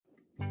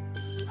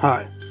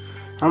Hi,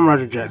 I'm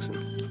Roger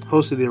Jackson,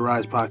 host of the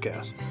Arise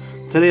podcast.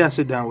 Today I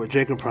sit down with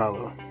Jacob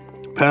Prowlow,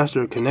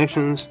 pastor of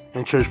Connections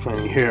and Church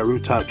Planning here at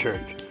Rooftop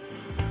Church.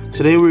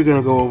 Today we're going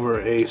to go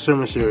over a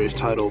sermon series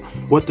titled,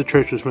 What the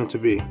Church Was Meant to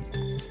Be.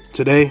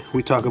 Today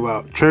we talk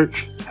about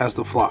church as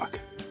the flock.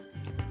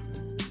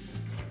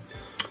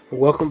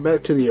 Welcome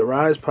back to the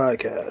Arise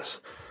podcast.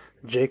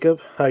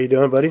 Jacob, how you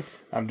doing, buddy?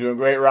 I'm doing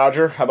great,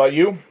 Roger. How about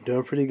you?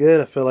 Doing pretty good.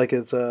 I feel like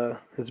it's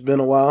been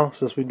a while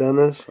since we've done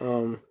this.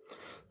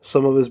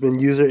 Some of it's been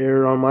user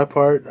error on my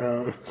part.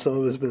 Some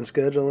of it's been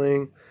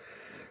scheduling.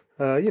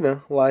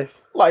 Life.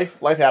 Life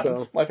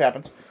happens. So, life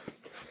happens.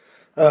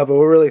 But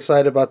we're really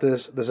excited about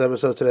this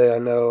episode today. I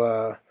know,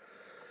 like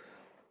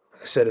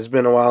I said, it's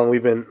been a while, and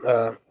we've been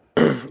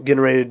getting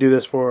ready to do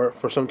this for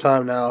some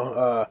time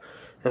now.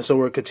 And so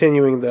we're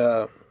continuing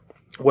the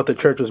What the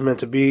Church Was Meant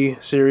to Be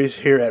series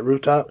here at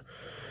Rooftop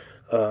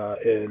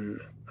in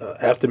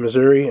Afton,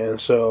 Missouri. And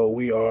so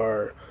we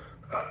are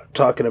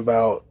talking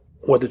about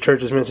what the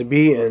church is meant to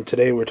be, and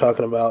today we're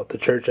talking about the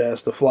church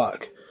as the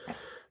flock.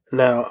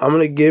 Now, I'm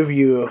going to give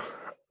you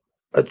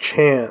a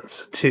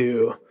chance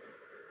to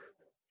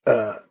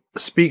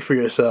speak for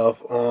yourself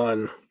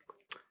on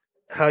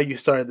how you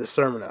started this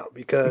sermon out,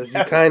 because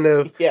you kind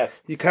of,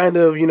 Yes. Went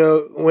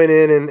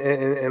in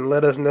and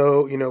let us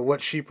know,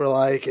 what sheep are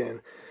like,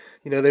 and,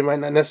 they might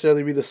not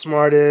necessarily be the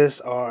smartest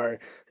or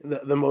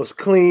the most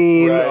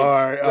clean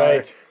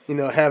or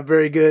have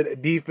very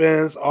good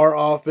defense or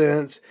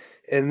offense.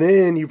 And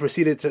then you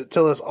proceeded to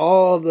tell us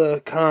all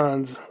the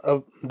cons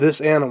of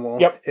this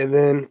animal. Yep. And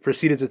then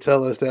proceeded to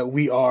tell us that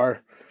we are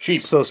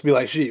Sheep. supposed to be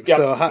like sheep. Yep.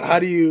 So what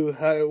do you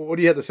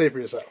have to say for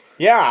yourself?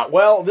 Yeah,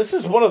 well, this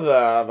is one of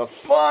the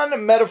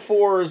fun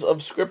metaphors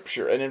of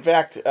Scripture. And in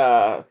fact,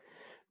 kind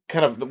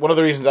of one of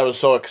the reasons I was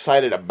so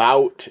excited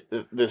about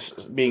this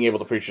being able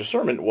to preach a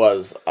sermon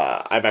was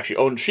I've actually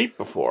owned sheep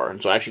before. And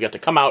so I actually got to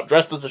come out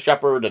dressed as a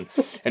shepherd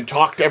and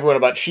talk to everyone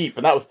about sheep.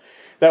 And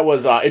that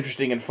was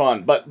interesting and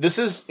fun. But this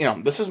is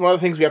one of the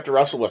things we have to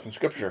wrestle with in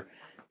Scripture.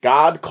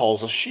 God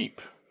calls us sheep.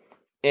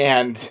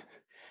 And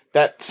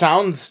that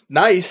sounds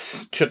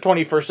nice to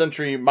 21st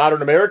century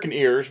modern American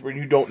ears where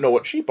you don't know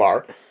what sheep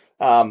are.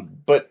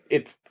 But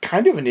it's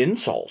kind of an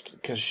insult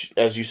because,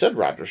 as you said,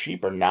 Roger,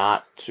 sheep are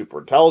not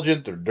super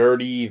intelligent. They're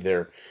dirty.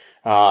 They're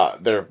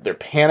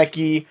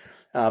panicky.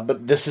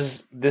 But this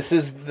is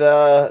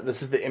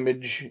the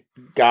image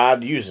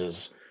God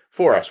uses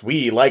for us.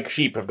 We, like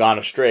sheep, have gone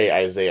astray,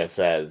 Isaiah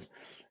says.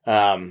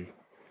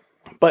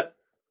 But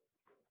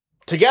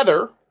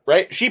together,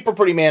 right, sheep are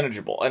pretty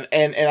manageable.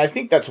 And I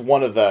think that's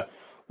one of the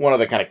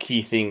kind of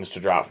key things to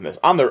draw from this.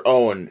 On their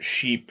own,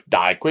 sheep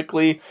die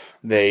quickly.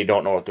 They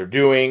don't know what they're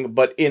doing.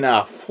 But in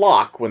a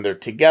flock, when they're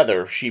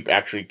together, sheep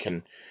actually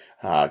can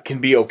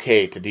be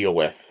okay to deal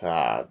with.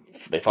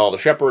 They follow the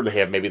shepherd. They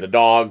have maybe the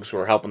dogs who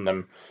are helping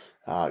them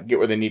get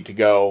where they need to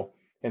go.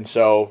 And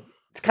so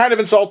it's kind of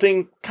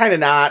insulting, kind of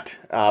not,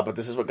 but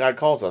this is what God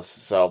calls us.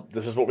 So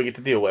this is what we get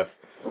to deal with.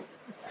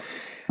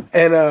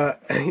 And,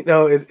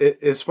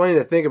 it's funny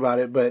to think about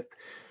it, but,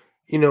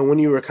 when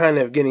you were kind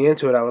of getting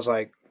into it, I was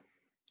like,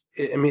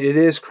 it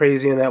is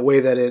crazy in that way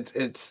that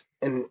it's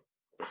and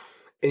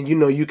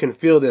you can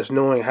feel this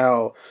knowing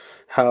how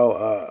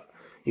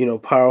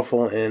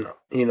powerful and,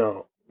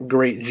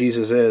 great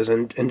Jesus is.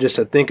 And just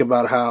to think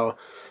about how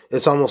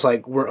it's almost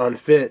like we're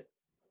unfit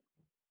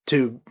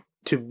to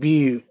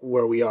be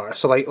where we are.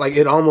 So like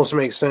it almost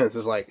makes sense.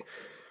 It's like,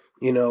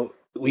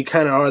 we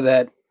kind of are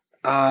that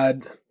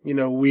odd,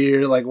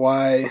 weird, like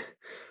why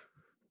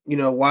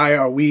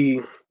are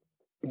we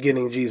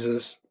getting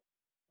Jesus?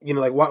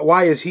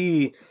 Why is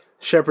he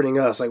shepherding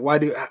us? Like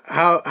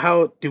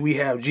how do we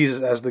have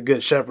Jesus as the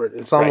good shepherd?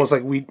 It's almost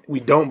like we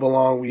don't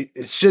belong.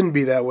 It shouldn't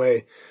be that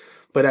way.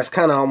 But that's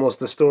kind of almost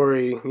the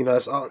story,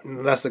 that's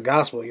the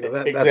gospel,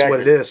 Exactly. That's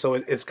what it is. So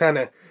it's kind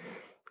of,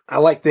 I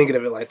like thinking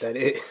of it like that.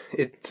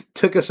 It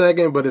took a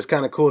second, but it's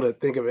kind of cool to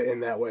think of it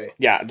in that way.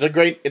 Yeah,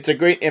 it's a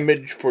great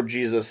image for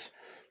Jesus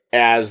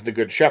as the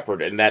good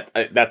shepherd, and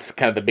that's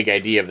kind of the big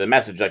idea of the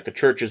message. Like, the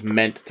church is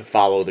meant to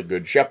follow the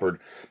good shepherd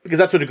because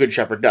that's what a good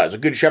shepherd does. A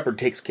good shepherd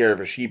takes care of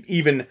his sheep,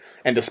 even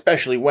and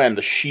especially when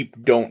the sheep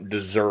don't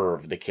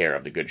deserve the care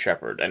of the good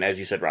shepherd. And as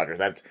you said, Roger,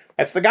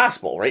 that's the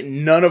gospel, right?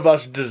 None of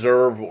us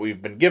deserve what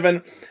we've been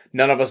given.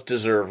 None of us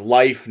deserve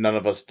life. None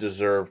of us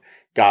deserve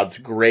God's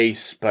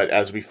grace, but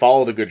as we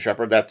follow the good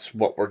shepherd, that's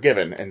what we're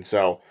given. And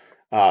so,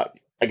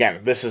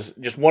 again, this is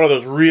just one of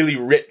those really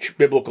rich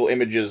biblical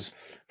images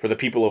for the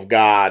people of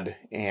God,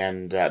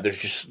 and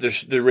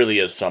there really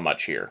is so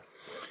much here.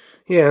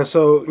 Yeah,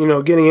 so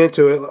getting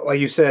into it,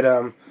 like you said,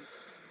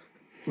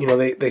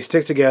 they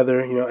stick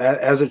together.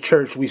 As a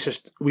church, we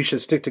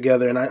should stick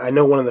together. And I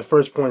know one of the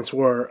first points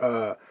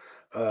were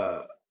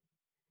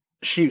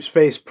sheep's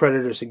face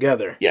predators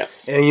together.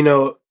 Yes, and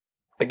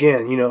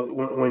again,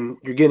 when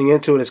you're getting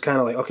into it, it's kind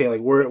of like, okay,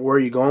 like where are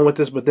you going with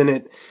this? But then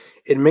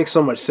it makes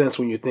so much sense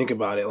when you think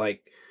about it.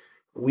 Like,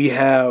 we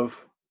have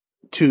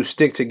to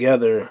stick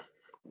together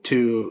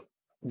to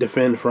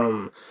defend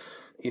from,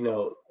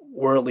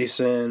 worldly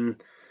sin,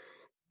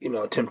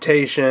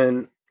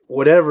 temptation,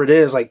 whatever it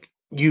is, like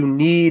you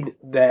need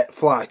that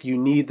flock, you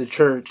need the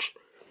church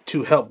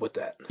to help with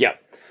that. Yeah.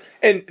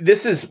 And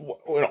this is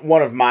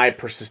one of my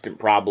persistent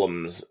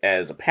problems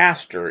as a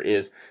pastor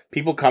is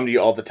people come to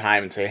you all the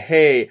time and say,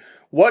 hey,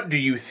 what do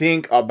you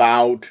think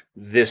about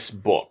this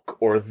book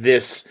or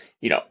this,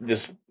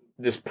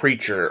 this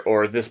preacher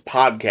or this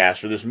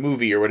podcast or this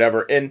movie or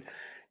whatever?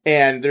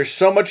 And there's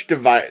so much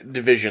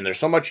division. There's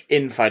so much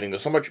infighting.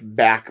 There's so much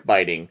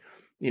backbiting.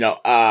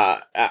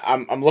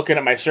 I'm looking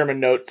at my sermon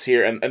notes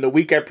here, and the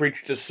week I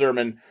preached this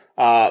sermon,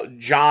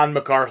 John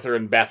MacArthur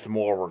and Beth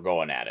Moore were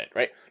going at it,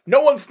 right?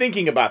 No one's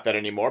thinking about that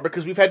anymore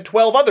because we've had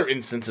 12 other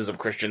instances of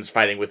Christians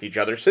fighting with each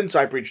other since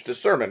I preached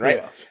this sermon,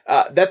 right?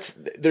 Yeah.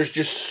 There's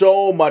just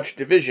so much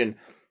division.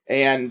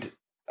 And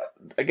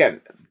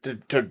again,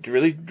 to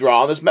really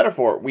draw on this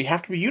metaphor, we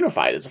have to be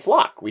unified as a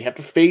flock. We have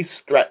to face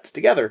threats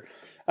together.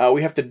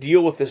 We have to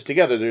deal with this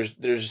together.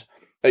 There's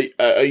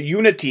a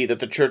unity that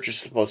the church is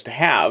supposed to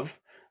have.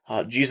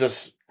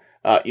 Jesus,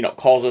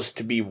 calls us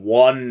to be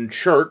one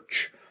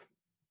church.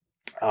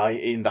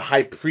 In the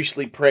high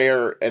priestly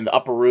prayer in the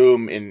upper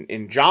room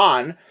in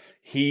John,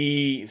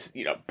 he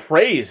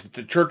prays that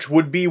the church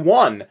would be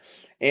one.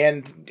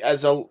 And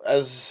as a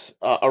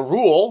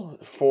rule,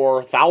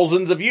 for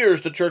thousands of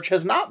years, the church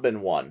has not been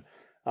one.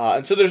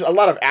 And so there's a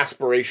lot of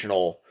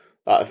aspirational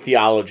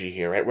theology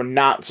here, right? We're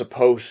not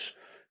supposed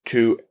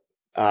to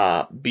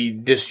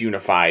be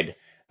disunified.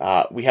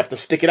 We have to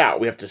stick it out.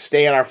 We have to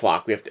stay in our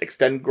flock. We have to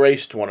extend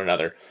grace to one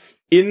another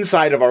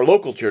inside of our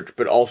local church,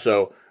 but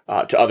also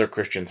to other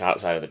Christians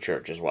outside of the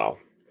church as well.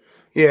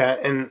 Yeah,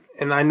 and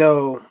I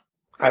know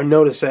I've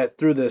noticed that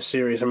through this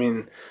series. I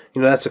mean,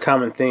 that's a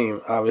common theme,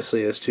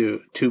 obviously, is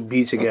to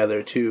be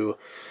together, to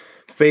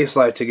face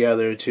life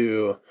together,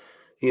 to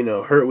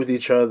hurt with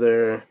each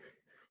other,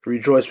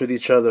 rejoice with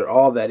each other,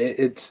 all that.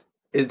 It's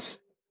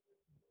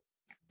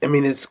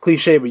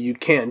cliche, but you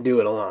can't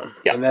do it alone.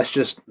 Yeah. And that's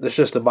just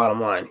the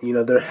bottom line.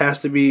 There has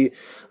to be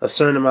a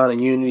certain amount of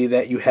unity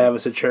that you have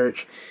as a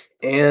church,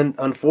 and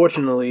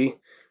unfortunately,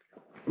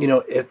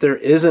 if there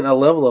isn't a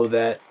level of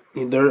that,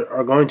 there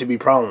are going to be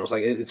problems.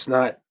 Like it's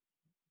not,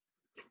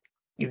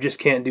 you just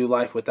can't do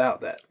life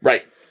without that.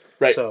 Right.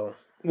 So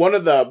one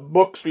of the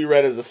books we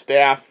read as a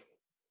staff,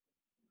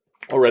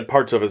 or read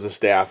parts of as a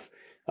staff,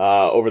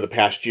 over the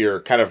past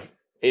year, kind of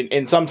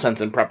in some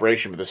sense in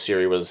preparation for this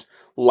series, was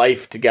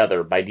Life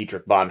Together by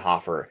Dietrich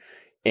Bonhoeffer.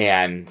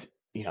 And,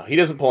 he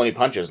doesn't pull any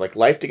punches. Like,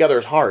 life together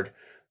is hard.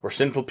 We're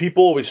sinful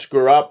people. We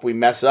screw up. We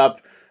mess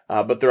up.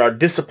 But there are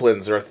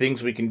disciplines, there are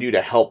things we can do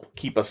to help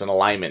keep us in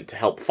alignment, to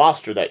help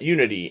foster that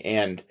unity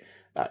and,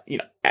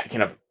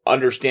 kind of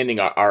understanding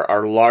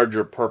our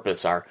larger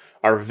purpose,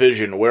 our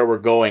vision, where we're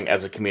going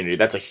as a community.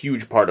 That's a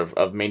huge part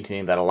of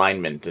maintaining that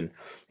alignment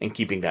and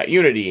keeping that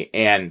unity.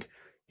 And,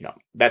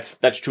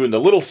 that's true in the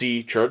Little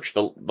C church,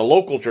 the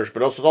local church,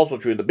 but it's also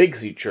true in the Big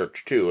C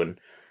church too. And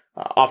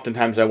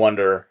oftentimes I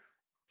wonder,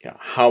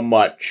 how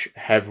much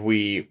have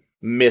we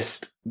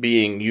missed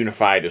being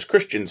unified as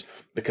Christians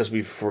because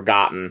we've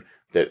forgotten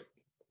that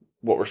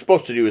what we're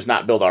supposed to do is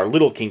not build our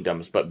little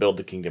kingdoms, but build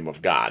the kingdom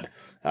of God.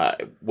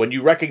 When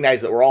you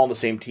recognize that we're all on the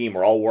same team,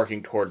 we're all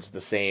working towards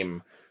the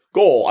same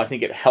goal, I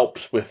think it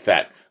helps with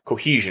that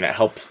cohesion. It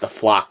helps the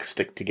flock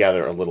stick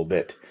together a little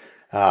bit.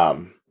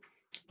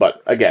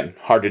 But again,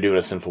 hard to do in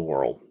a sinful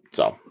world.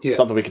 So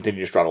something we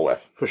continue to struggle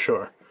with. For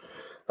sure.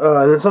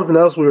 And then something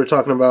else we were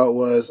talking about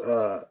was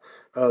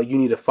you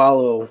need to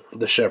follow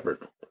the shepherd.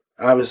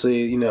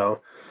 Obviously,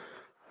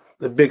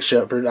 the big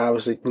shepherd,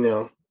 obviously,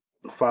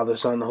 Father,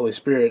 Son, the Holy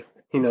Spirit,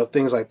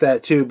 things like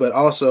that too. But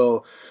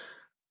also,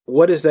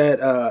 what does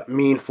that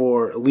mean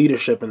for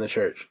leadership in the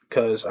church?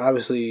 Because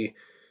obviously,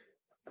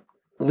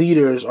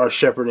 leaders are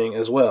shepherding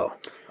as well.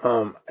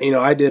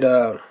 I did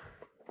a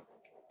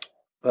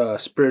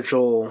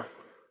spiritual.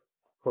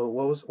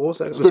 What was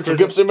that? Spiritual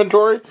gifts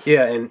inventory?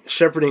 Yeah, and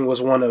shepherding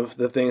was one of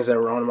the things that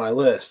were on my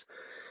list,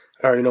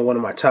 or one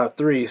of my top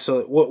 3.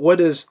 So, what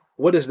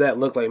does that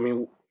look like? I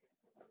mean,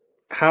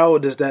 how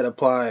does that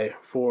apply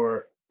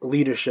for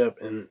leadership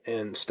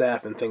and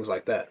staff and things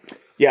like that?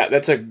 Yeah,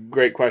 that's a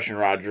great question,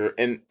 Roger.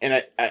 And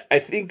I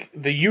think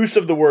the use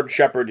of the word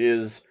shepherd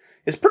is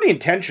pretty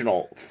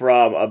intentional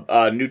from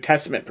a New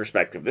Testament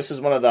perspective. This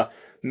is one of the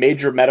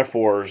major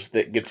metaphors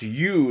that gets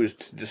used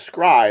to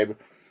describe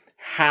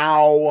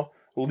how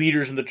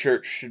leaders in the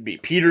church should be.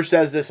 Peter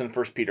says this in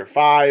 1 Peter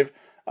 5.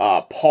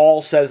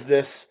 Paul says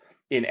this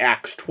in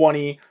Acts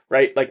 20,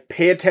 right? Like,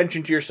 pay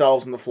attention to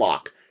yourselves in the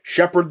flock.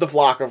 Shepherd the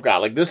flock of God.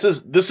 Like, this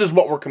is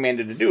what we're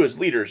commanded to do as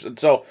leaders. And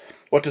so,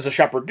 what does a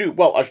shepherd do?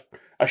 Well,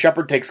 a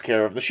shepherd takes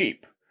care of the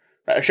sheep.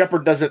 Right? A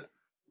shepherd doesn't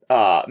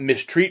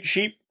mistreat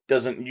sheep,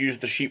 doesn't use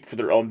the sheep for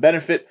their own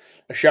benefit.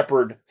 A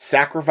shepherd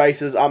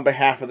sacrifices on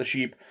behalf of the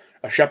sheep.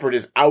 A shepherd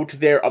is out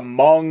there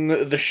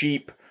among the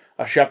sheep.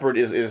 A shepherd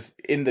is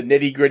in the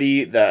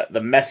nitty-gritty, the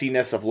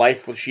messiness of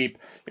life with sheep.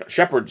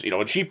 Shepherds,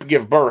 when sheep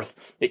give birth,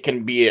 it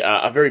can be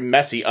a very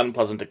messy,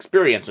 unpleasant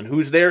experience. And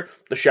who's there?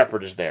 The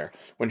shepherd is there.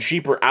 When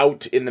sheep are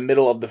out in the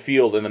middle of the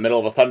field, in the middle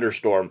of a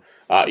thunderstorm,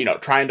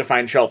 trying to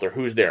find shelter,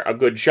 who's there? A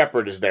good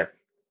shepherd is there.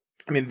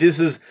 I mean, this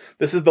is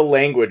the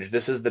language,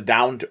 this is the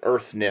down to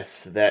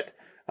earthness that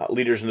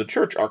leaders in the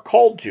church are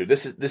called to.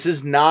 This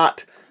is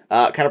not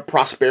kind of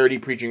prosperity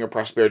preaching or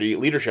prosperity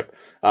leadership.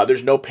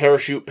 There's no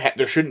parachute.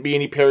 There shouldn't be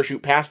any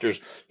parachute pastors.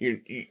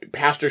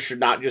 Pastors should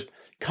not just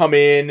come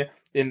in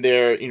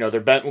their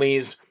their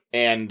Bentleys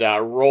and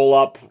roll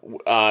up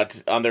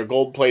on their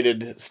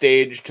gold-plated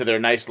stage to their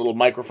nice little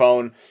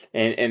microphone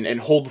and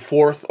hold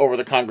forth over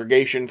the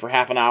congregation for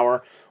half an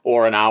hour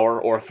or an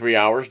hour or 3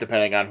 hours,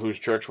 depending on whose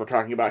church we're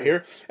talking about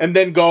here, and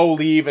then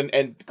leave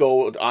and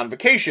go on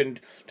vacation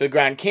to the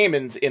Grand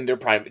Caymans in their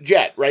private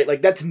jet, right?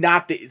 Like, that's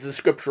not the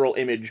scriptural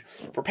image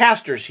for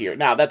pastors here.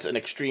 Now, that's an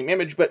extreme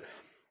image, but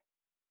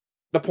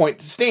the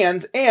point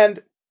stands,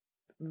 and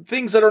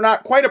things that are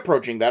not quite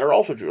approaching that are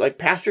also true. Like,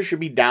 pastors should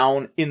be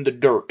down in the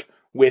dirt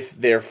with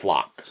their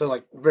flock. So,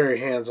 like,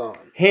 very hands-on.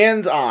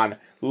 Hands-on,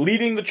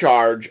 leading the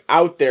charge,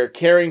 out there,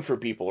 caring for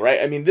people,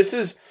 right? I mean, this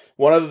is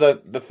one of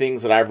the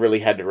things that I've really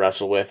had to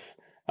wrestle with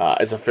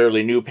as a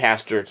fairly new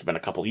pastor. It's been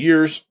a couple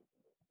years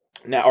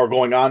now, or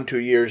going on 2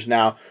 years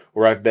now,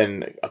 where I've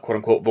been a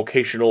quote-unquote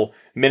vocational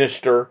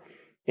minister.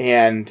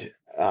 And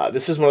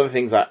this is one of the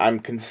things I'm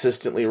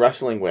consistently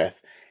wrestling with.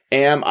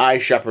 Am I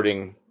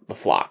shepherding the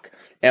flock?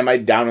 Am I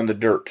down in the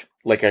dirt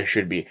like I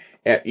should be?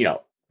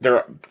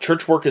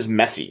 Church work is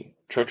messy.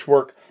 Church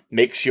work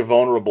makes you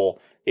vulnerable.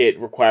 It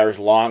requires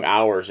long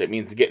hours. It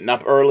means getting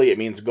up early. It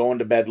means going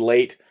to bed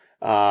late.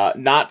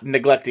 Not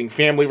neglecting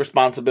family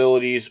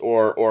responsibilities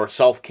or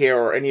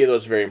self-care or any of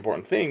those very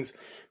important things.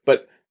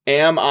 But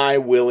am I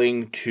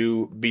willing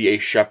to be a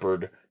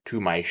shepherd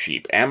to my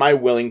sheep? Am I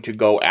willing to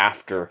go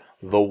after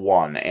the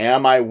one?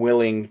 Am I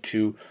willing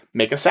to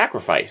make a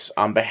sacrifice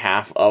on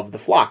behalf of the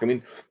flock? I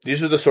mean,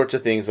 these are the sorts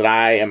of things that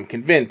I am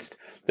convinced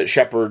that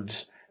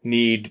shepherds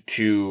in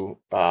the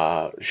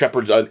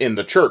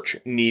church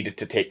need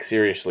to take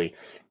seriously.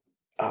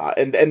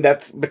 And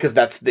that's because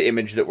that's the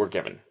image that we're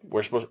given.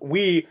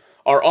 We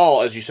are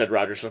all, as you said,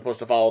 Roger, supposed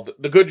to follow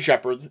the good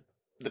shepherd,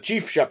 the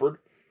chief shepherd,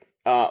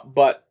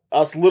 but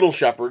us little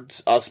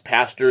shepherds, us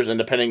pastors, and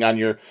depending on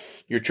your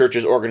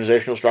church's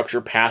organizational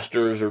structure,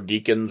 pastors or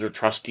deacons or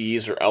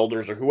trustees or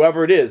elders or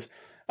whoever it is,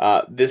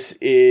 this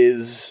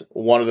is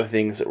one of the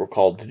things that we're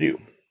called to do.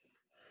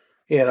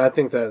 Yeah, and I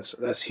think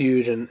that's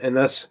huge, and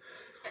that's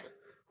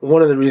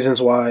one of the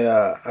reasons why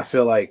I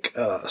feel like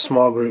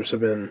small groups have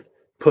been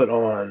put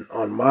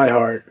on my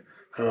heart,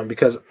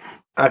 because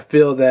I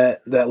feel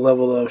that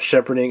level of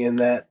shepherding in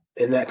that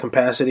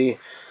capacity,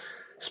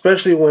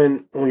 especially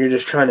when you're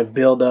just trying to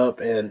build up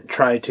and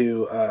try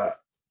to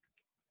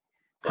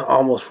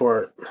almost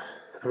for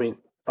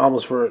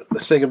the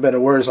sake of better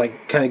words,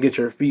 like kind of get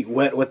your feet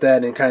wet with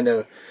that and kind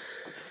of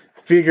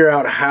figure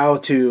out how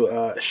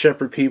to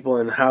shepherd people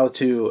and how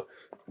to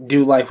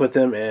do life with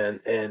them and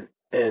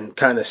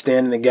kind of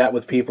stand in the gap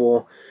with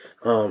people.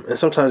 And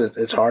sometimes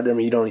it's hard. I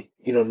mean,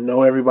 you don't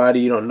know everybody.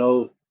 You don't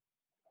know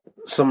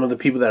some of the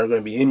people that are going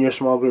to be in your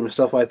small group and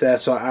stuff like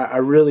that. So I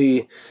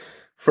really,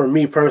 for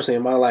me personally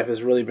in my life,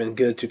 has really been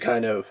good to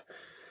kind of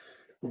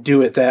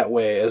do it that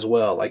way as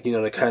well. Like,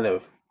 to kind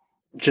of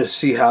just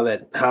see how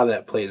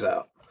that plays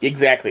out.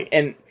 Exactly.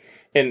 And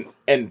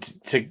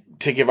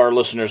to give our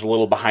listeners a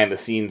little behind the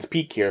scenes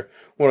peek here,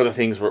 one of the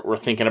things we're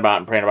thinking about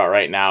and praying about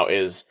right now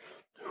is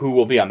who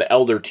will be on the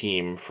elder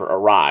team for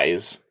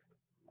Arise.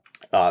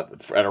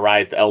 At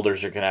Arise, the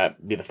elders are going to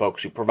be the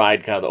folks who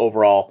provide kind of the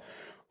overall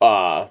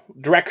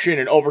direction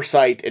and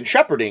oversight and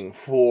shepherding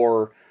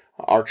for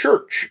our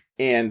church.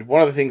 And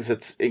one of the things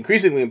that's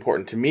increasingly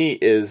important to me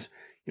is,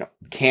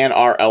 can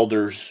our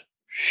elders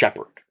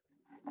shepherd?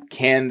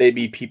 Can they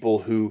be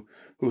people who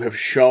have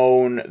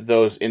shown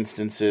those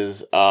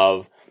instances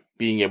of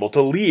being able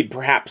to lead,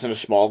 perhaps in a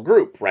small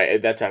group,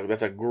 right? That's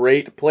a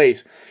great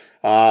place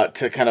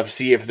to kind of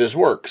see if this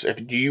works.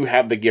 Do you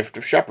have the gift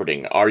of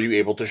shepherding? Are you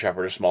able to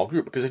shepherd a small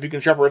group? Because if you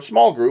can shepherd a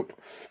small group,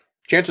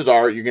 chances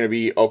are you're going to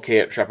be okay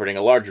at shepherding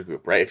a larger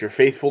group, right? If you're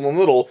faithful in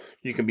little,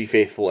 you can be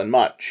faithful in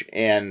much.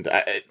 And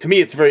to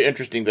me, it's very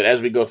interesting that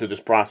as we go through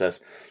this process,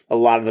 a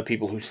lot of the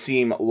people who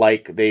seem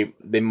like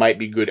they might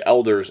be good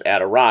elders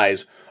at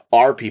Arise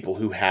are people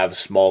who have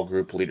small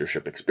group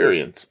leadership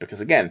experience.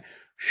 Because again,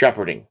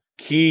 shepherding,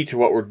 key to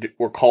what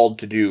we're called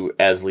to do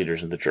as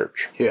leaders in the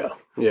church. Yeah,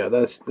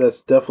 that's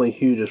definitely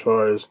huge as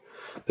far as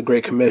the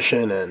Great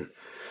Commission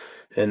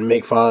and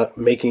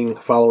making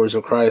followers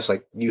of Christ.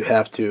 Like, you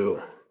have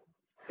to.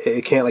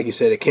 It can't, like you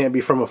said, it can't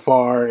be from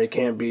afar. It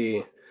can't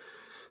be,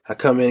 I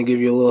come in and give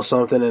you a little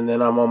something and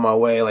then I'm on my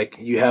way. Like,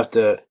 you have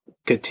to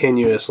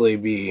continuously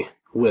be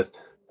with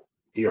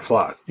your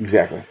flock.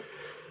 Exactly.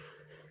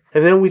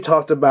 And then we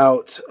talked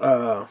about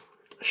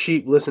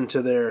sheep listen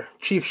to their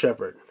chief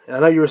shepherd. And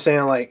I know you were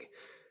saying, like,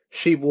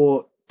 sheep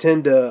will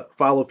tend to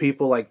follow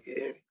people. Like,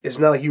 it's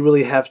not like you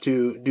really have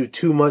to do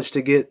too much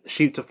to get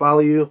sheep to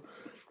follow you.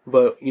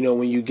 But,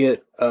 when you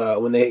get,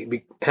 when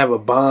they have a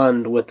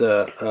bond with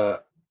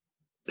the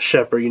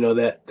shepherd,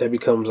 that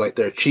becomes like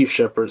their chief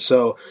shepherd.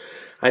 So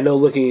I know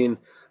looking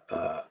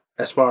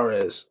as far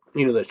as,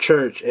 the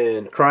church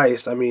and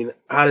Christ, I mean,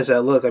 how does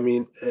that look? I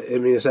mean,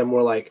 is that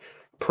more like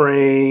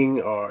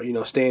praying or,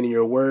 staying in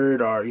your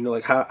word, or,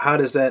 like how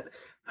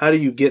do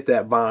you get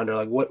that bond, or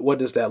like what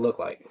does that look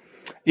like?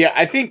 Yeah,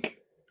 I think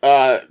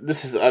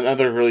this is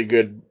another really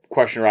good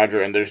question,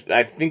 Roger, and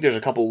I think there's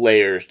a couple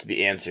layers to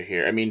the answer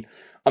here. I mean,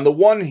 on the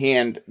one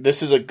hand,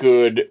 this is a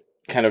good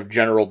kind of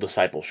general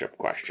discipleship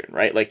question,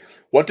 right? Like,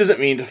 what does it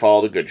mean to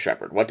follow the Good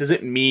Shepherd? What does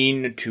it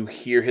mean to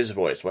hear his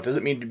voice? What does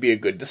it mean to be a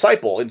good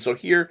disciple? And so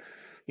here,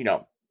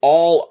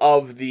 all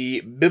of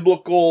the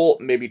biblical,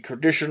 maybe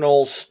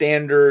traditional,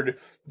 standard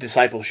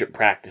discipleship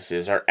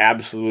practices are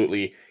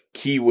absolutely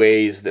key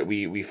ways that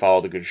we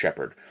follow the Good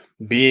Shepherd.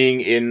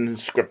 Being in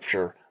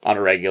Scripture on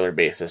a regular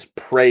basis,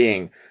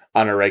 praying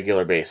on a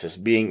regular basis,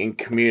 being in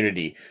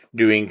community,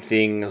 doing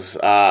things,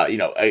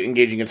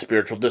 engaging in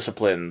spiritual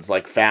disciplines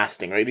like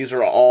fasting, right? These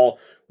are all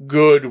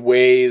good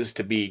ways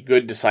to be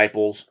good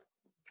disciples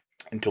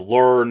and to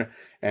learn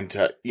and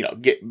to,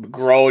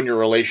 grow in your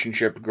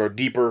relationship, grow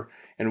deeper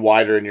and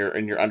wider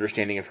in your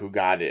understanding of who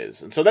God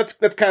is. And so that's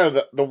kind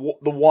of the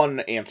one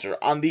answer.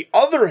 On the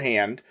other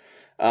hand,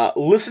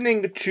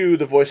 listening to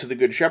the voice of the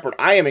Good Shepherd,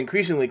 I am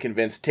increasingly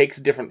convinced, takes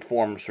different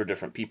forms for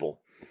different people.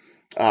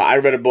 I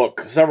read a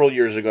book several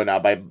years ago now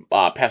by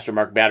Pastor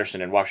Mark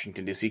Batterson in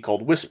Washington, D.C.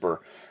 called Whisper,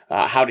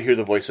 How to Hear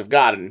the Voice of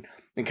God. And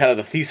kind of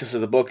the thesis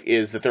of the book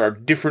is that there are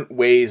different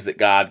ways that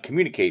God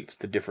communicates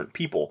to different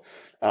people.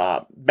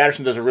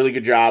 Batterson does a really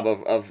good job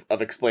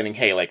of explaining,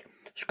 hey, like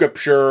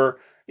Scripture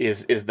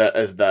is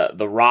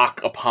the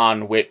rock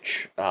upon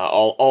which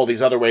all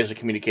these other ways of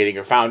communicating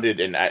are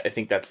founded, and I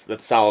think that's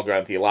solid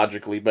ground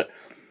theologically. But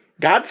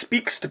God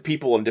speaks to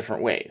people in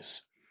different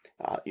ways.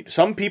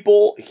 Some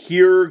people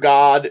hear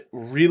God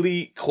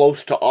really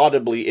close to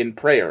audibly in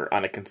prayer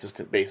on a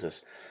consistent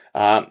basis.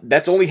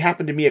 That's only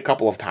happened to me a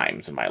couple of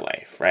times in my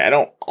life, right? I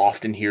don't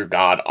often hear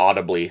God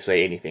audibly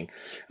say anything.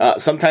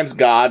 Sometimes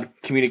God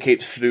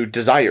communicates through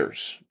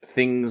desires,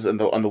 things and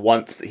the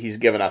wants that he's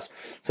given us.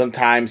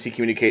 Sometimes he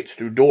communicates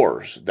through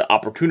doors, the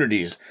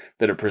opportunities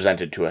that are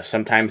presented to us.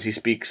 Sometimes he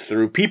speaks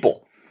through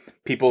people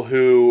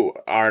who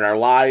are in our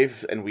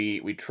lives and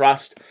we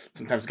trust.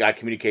 Sometimes God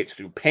communicates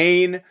through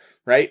pain,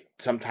 right?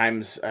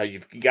 Sometimes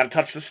you got to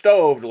touch the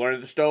stove to learn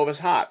that the stove is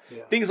hot.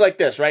 Yeah. Things like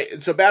this, right?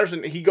 And so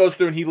Batterson, he goes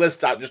through and he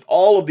lists out just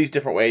all of these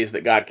different ways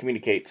that God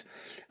communicates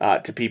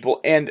to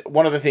people. And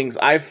one of the things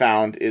I've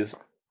found is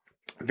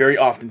very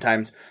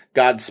oftentimes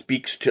God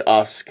speaks to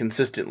us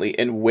consistently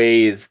in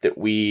ways that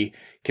we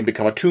can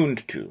become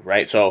attuned to,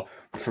 right? So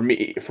for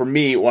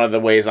me, one of the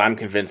ways I'm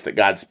convinced that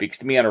God speaks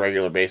to me on a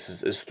regular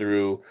basis is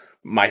through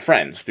my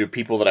friends, through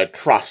people that I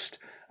trust.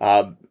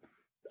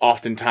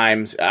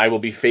 Oftentimes I will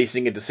be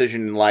facing a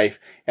decision in life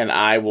and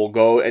I will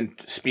go and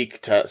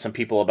speak to some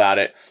people about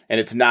it. And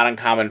it's not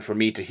uncommon for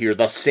me to hear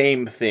the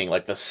same thing,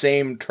 like the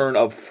same turn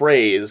of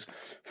phrase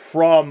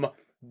from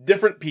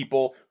different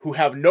people who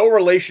have no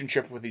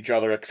relationship with each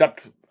other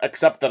except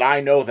that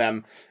I know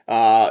them,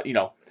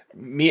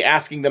 me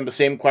asking them the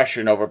same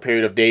question over a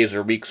period of days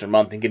or weeks or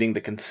months and getting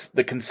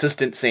the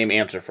consistent same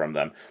answer from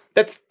them.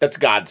 That's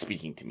God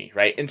speaking to me,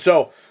 right? And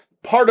so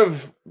part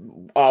of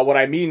what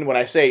I mean when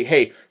I say,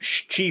 hey,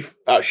 sheep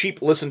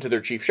listen to their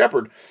chief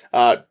shepherd,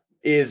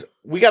 is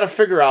we got to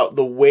figure out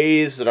the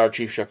ways that our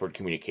chief shepherd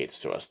communicates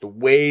to us, the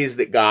ways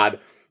that God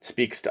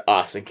speaks to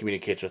us and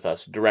communicates with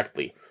us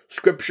directly.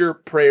 Scripture,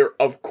 prayer,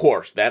 of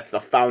course, that's the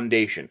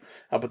foundation.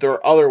 But there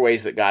are other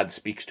ways that God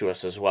speaks to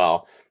us as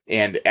well.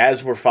 And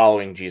as we're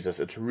following Jesus,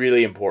 it's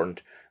really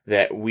important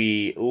that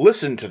we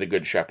listen to the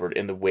Good Shepherd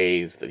in the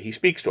ways that he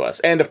speaks to us.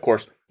 And, of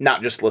course,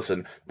 not just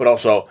listen, but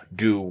also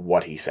do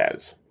what he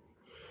says.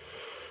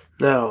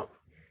 Now,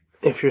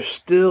 if you're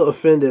still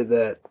offended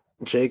that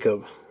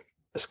Jacob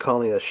is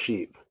calling us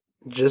sheep,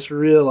 just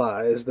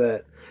realize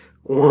that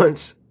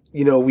once,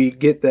 we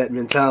get that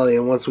mentality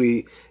and once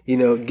we,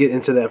 get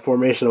into that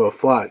formation of a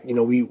flock,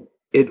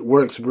 it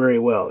works very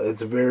well.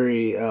 It's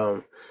very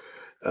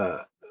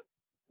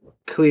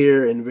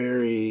clear and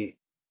very,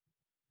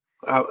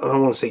 I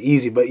don't want to say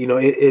easy, but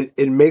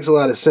it makes a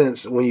lot of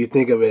sense when you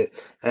think of it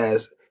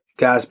as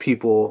God's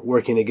people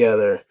working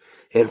together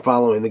and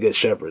following the Good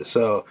Shepherd.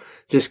 So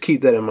just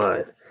keep that in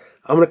mind.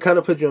 I'm going to kind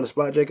of put you on the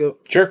spot, Jacob.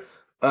 Sure.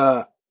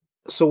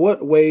 So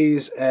what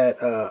ways at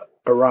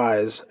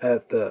Arise,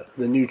 at the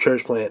new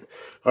church plant,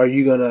 are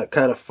you going to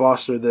kind of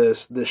foster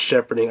this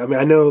shepherding? I mean,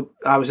 I know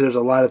obviously there's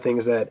a lot of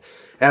things that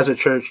as a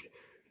church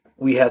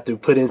we have to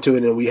put into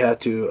it and we have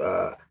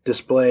to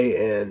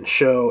display and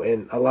show,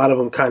 and a lot of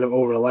them kind of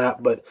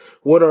overlap. But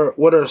what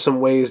are some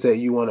ways that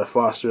you want to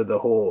foster the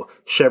whole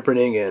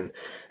shepherding and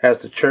as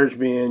the church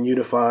being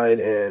unified,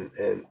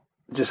 and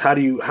just how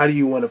do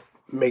you want to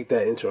make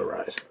that into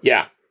Arise?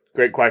 Yeah,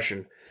 great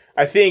question.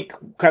 I think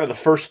kind of the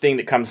first thing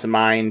that comes to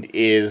mind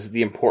is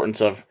the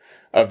importance of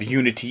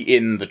unity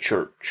in the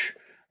church,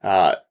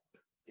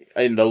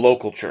 in the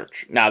local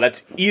church. Now,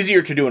 that's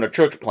easier to do in a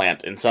church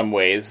plant in some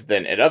ways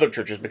than at other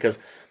churches because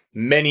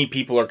many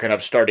people are kind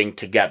of starting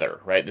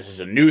together, right? This is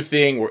a new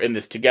thing. We're in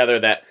this together.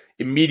 That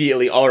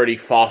immediately already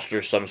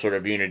fosters some sort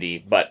of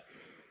unity, but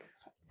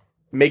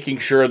making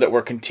sure that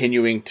we're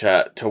continuing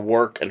to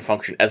work and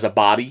function as a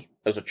body,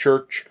 as a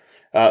church,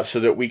 so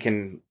that we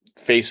can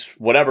face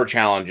whatever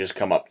challenges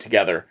come up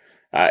together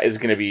is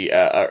going to be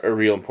a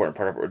real important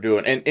part of what we're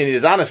doing. And it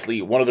is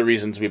honestly one of the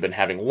reasons we've been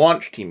having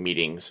launch team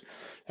meetings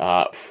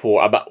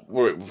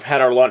we've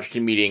had our launch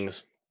team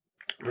meetings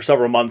for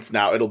several months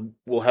now.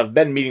 We'll have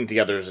been meeting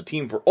together as a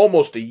team for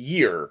almost a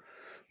year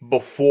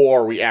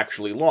before we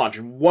actually launch.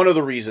 And one of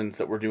the reasons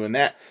that we're doing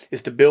that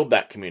is to build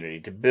that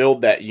community, to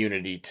build that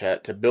unity,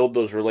 to build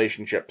those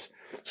relationships,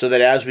 so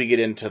that as we get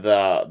into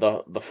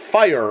the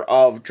fire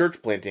of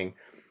church planting,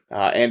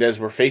 and as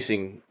we're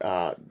facing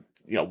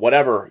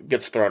whatever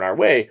gets thrown our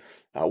way,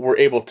 we're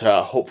able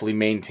to hopefully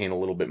maintain a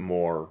little bit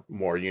more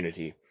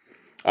unity.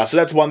 So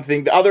that's one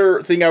thing. The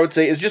other thing I would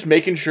say is just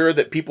making sure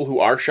that people who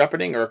are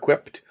shepherding are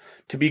equipped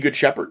to be good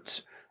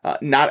shepherds.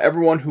 Not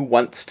everyone who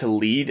wants to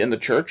lead in the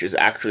church is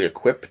actually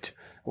equipped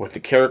with the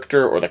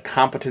character or the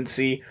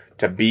competency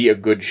to be a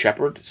good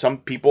shepherd. Some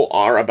people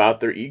are about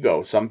their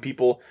ego. Some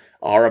people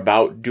are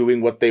about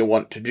doing what they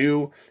want to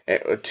do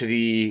to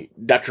the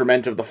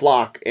detriment of the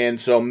flock. And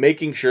so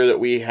making sure that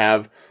we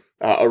have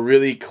a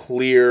really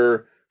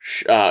clear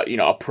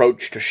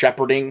approach to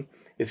shepherding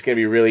is going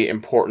to be really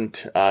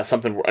important.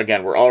 Something,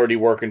 again, we're already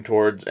working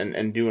towards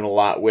and doing a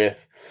lot with.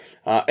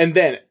 And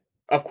then,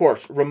 of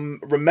course,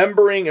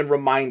 remembering and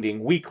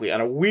reminding weekly, on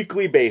a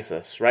weekly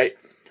basis, right?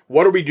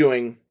 What are we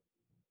doing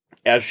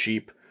as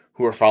sheep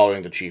who are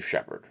following the chief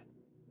shepherd,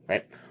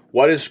 right?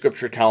 What is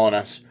Scripture telling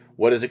us?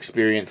 What is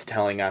experience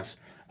telling us?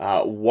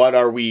 What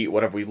have we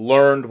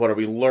learned? What are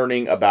we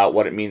learning about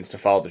what it means to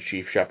follow the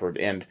chief shepherd?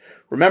 And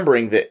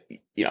remembering that,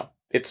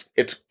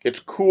 it's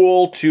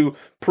cool to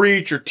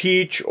preach or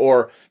teach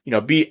or,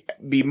 be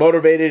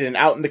motivated and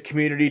out in the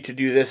community to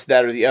do this,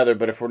 that, or the other.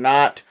 But if we're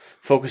not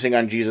focusing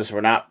on Jesus,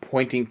 we're not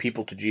pointing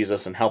people to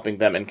Jesus and helping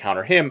them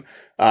encounter him,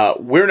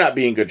 we're not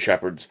being good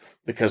shepherds,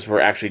 because we're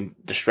actually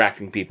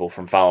distracting people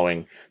from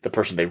following the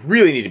person they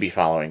really need to be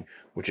following,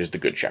 which is the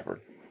good shepherd.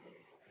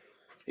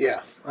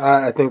 Yeah,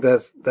 I think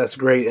that's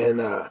great.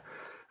 And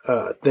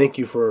thank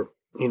you for,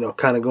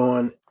 kind of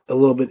going a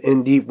little bit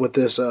in deep with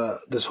this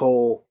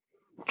whole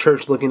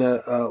church looking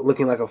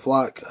like a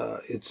flock.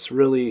 It's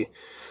really,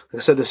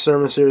 like I said, this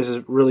sermon series has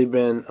really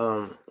been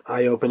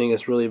eye-opening.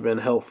 It's really been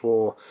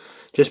helpful,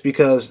 just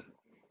because,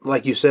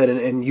 like you said,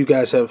 and you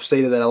guys have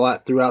stated that a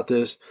lot throughout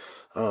this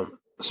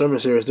sermon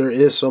series, there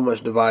is so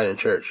much divide in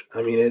church.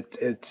 I mean,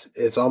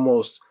 it's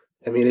almost,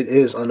 it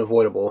is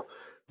unavoidable.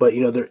 But,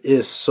 there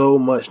is so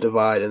much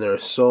divide, and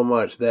there's so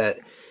much that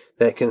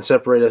can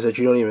separate us that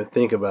you don't even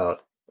think about.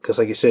 Because,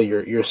 like you said,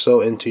 you're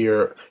so into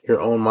your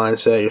own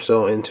mindset. You're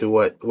so into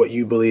what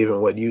you believe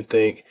and what you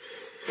think.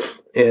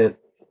 And,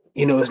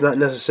 it's not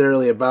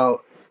necessarily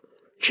about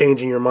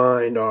changing your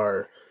mind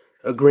or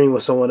agreeing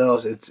with someone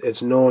else.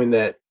 It's knowing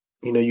that,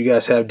 you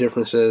guys have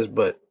differences,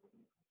 but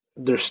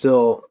there's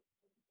still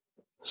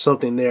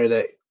something there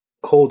that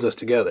holds us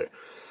together.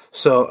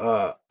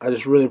 So I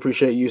just really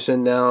appreciate you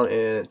sitting down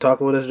and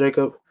talking with us,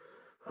 Jacob.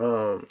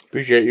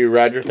 Appreciate you,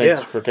 Roger.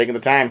 Thanks for taking the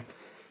time.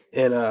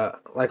 And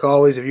like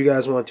always, if you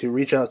guys want to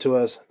reach out to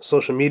us,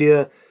 social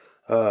media,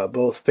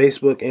 both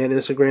Facebook and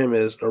Instagram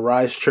is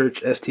Arise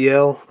Church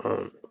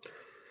STL.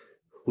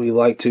 We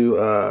like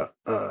to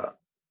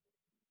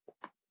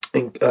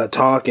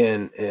talk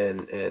and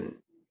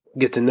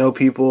get to know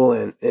people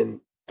and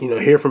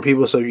hear from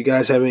people. So if you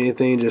guys have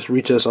anything, just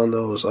reach us on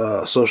those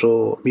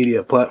social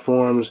media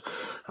platforms.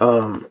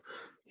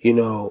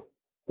 We're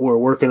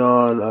working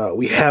on,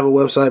 we have a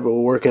website, but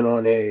we're working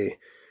on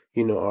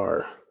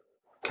our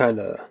kind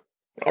of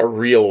our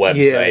real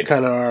website. Yeah,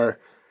 kind of our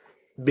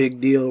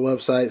big deal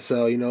website.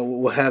 So,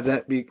 we'll have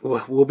that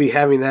we'll be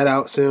having that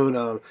out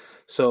soon.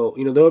 So,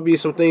 there'll be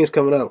some things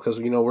coming up because,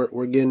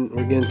 we're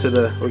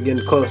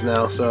getting close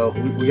now. So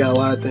we got a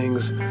lot of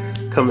things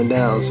coming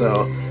down. So,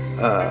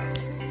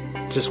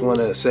 just want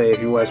to say,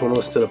 if you guys want to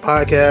listen to the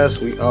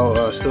podcast, we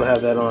all still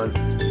have that on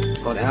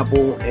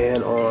Apple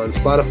and on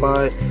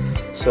Spotify.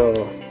 So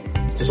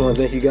just want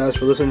to thank you guys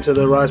for listening to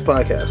the Rise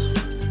Podcast.